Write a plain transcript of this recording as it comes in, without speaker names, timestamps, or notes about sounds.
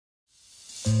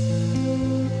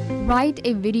Write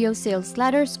a video sales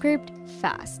letter script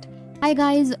fast. Hi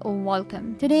guys,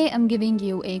 welcome. Today I'm giving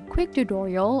you a quick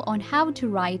tutorial on how to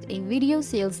write a video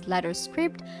sales letter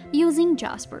script using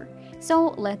Jasper. So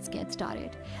let's get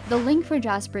started. The link for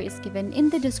Jasper is given in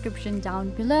the description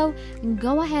down below.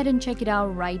 Go ahead and check it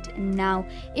out right now.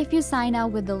 If you sign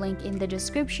up with the link in the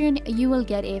description, you will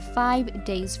get a 5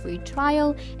 days free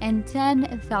trial and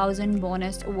 10,000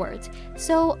 bonus words.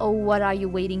 So what are you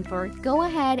waiting for? Go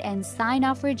ahead and sign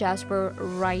up for Jasper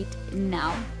right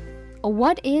now.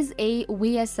 What is a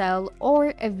VSL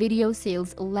or a video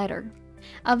sales letter?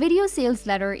 A video sales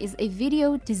letter is a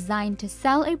video designed to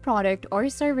sell a product or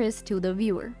service to the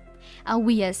viewer. A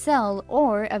VSL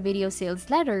or a video sales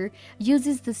letter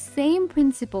uses the same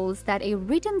principles that a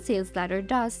written sales letter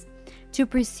does to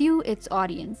pursue its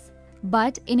audience,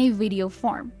 but in a video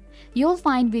form. You'll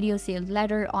find video sales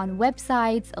letter on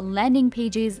websites, landing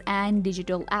pages, and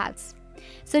digital ads.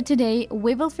 So today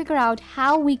we will figure out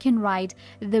how we can write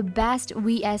the best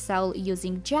VSL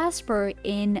using Jasper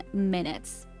in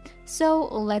minutes. So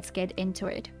let's get into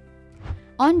it.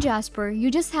 On Jasper, you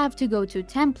just have to go to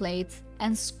templates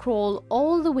and scroll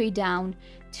all the way down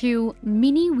to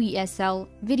mini VSL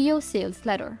video sales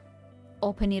letter.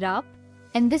 Open it up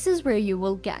and this is where you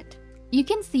will get. You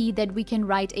can see that we can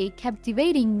write a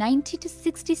captivating 90 to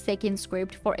 60 second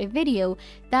script for a video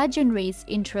that generates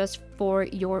interest for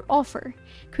your offer,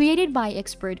 created by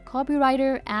expert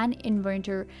copywriter and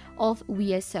inventor of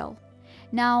VSL.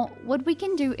 Now, what we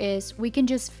can do is we can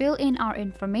just fill in our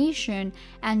information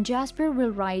and Jasper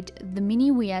will write the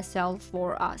mini VSL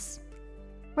for us.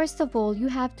 First of all, you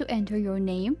have to enter your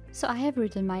name. So I have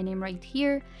written my name right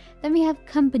here. Then we have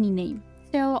company name.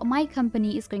 So my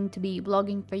company is going to be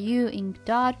Blogging for You Inc.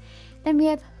 Then we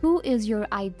have who is your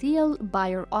ideal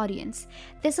buyer audience.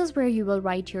 This is where you will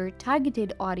write your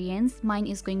targeted audience. Mine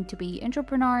is going to be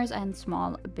entrepreneurs and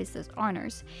small business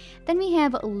owners. Then we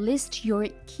have list your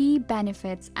key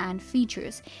benefits and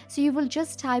features. So you will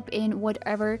just type in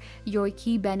whatever your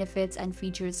key benefits and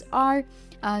features are.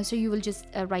 So you will just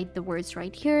write the words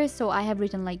right here. So I have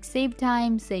written like save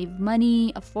time, save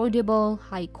money, affordable,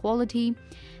 high quality.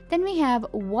 Then we have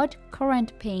what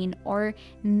current pain or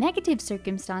negative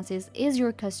circumstances is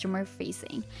your customer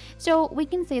facing. So we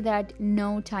can say that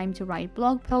no time to write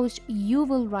blog post, you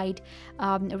will write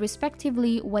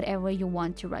respectively whatever you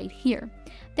want to write here.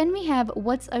 Then we have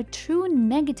what's a true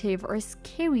negative or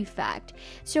scary fact.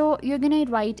 So you're gonna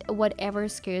write whatever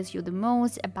scares you the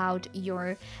most about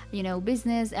your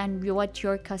business and what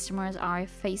your customers are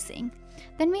facing.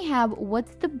 Then we have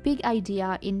what's the big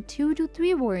idea in 2 to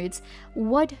 3 words,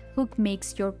 what hook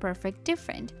makes your perfect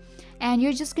different. And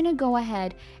you're just gonna go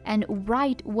ahead and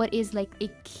write what is like a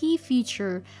key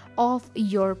feature of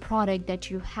your product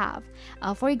that you have.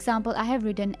 For example, I have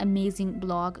written amazing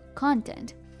blog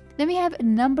content. Then we have a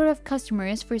number of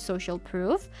customers for social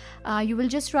proof. You will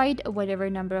just write whatever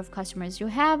number of customers you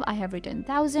have. I have written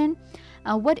 1,000.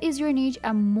 What is your niche?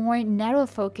 A more narrow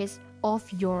focus of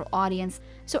your audience.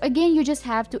 So again, you just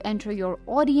have to enter your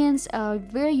audience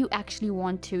where you actually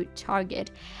want to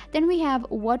target. Then we have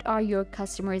what are your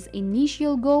customers'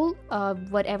 initial goal,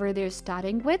 whatever they're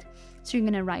starting with. So you're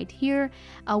gonna write here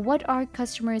what are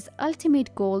customers'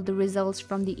 ultimate goal, the results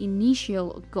from the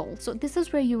initial goal. So this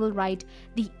is where you will write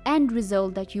the end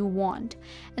result that you want.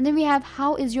 And then we have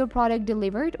how is your product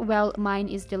delivered? Well, mine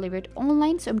is delivered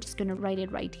online, so I'm just gonna write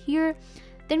it right here.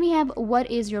 Then we have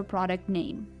what is your product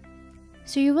name?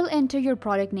 So you will enter your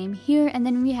product name here, and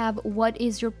then we have what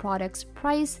is your product's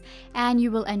price, and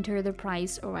you will enter the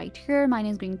price right here. Mine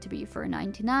is going to be for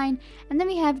 $99. And then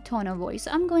we have tone of voice.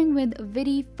 So I'm going with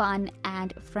witty, fun,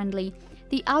 and friendly.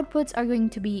 The outputs are going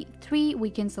to be 3.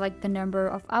 We can select the number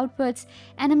of outputs,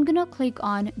 and I'm gonna click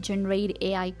on generate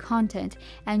AI content,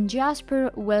 and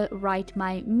Jasper will write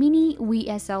my mini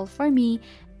VSL for me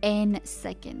in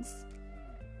seconds.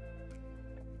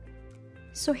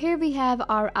 So here we have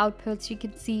our outputs. You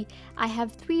can see I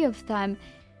have 3 of them.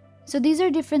 So these are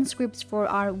different scripts for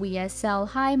our VSL.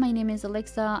 Hi, my name is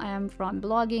Alexa. I am from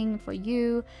Blogging for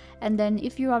You. And then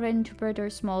if you are an entrepreneur or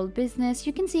small business,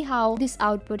 you can see how this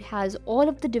output has all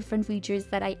of the different features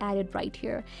that I added right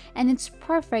here. And it's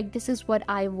perfect. This is what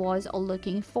I was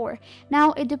looking for.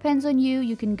 Now it depends on you.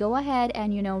 You can go ahead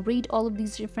and read all of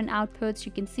these different outputs.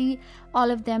 You can see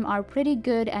all of them are pretty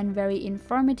good and very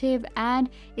informative and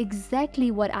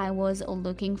exactly what I was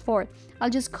looking for.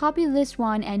 I'll just copy this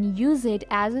one and use it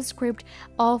as a script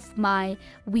of my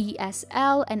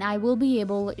VSL, and I will be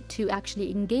able to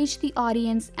actually engage the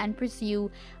audience and pursue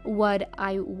what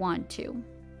I want to.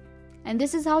 And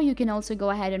this is how you can also go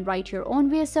ahead and write your own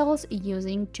VSLs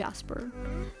using Jasper.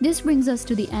 This brings us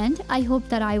to the end. I hope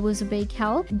that I was a big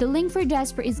help. The link for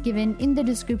Jasper is given in the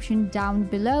description down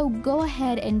below. Go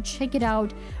ahead and check it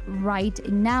out right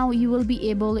now. You will be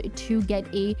able to get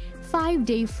a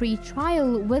 5-day free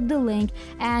trial with the link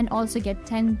and also get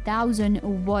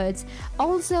 10,000 words.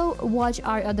 Also, watch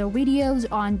our other videos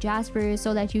on Jasper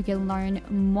so that you can learn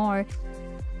more.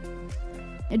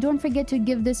 Don't forget to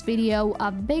give this video a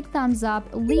big thumbs up,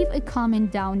 leave a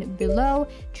comment down below,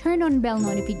 turn on bell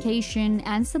notification,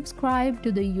 and subscribe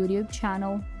to the YouTube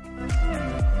channel.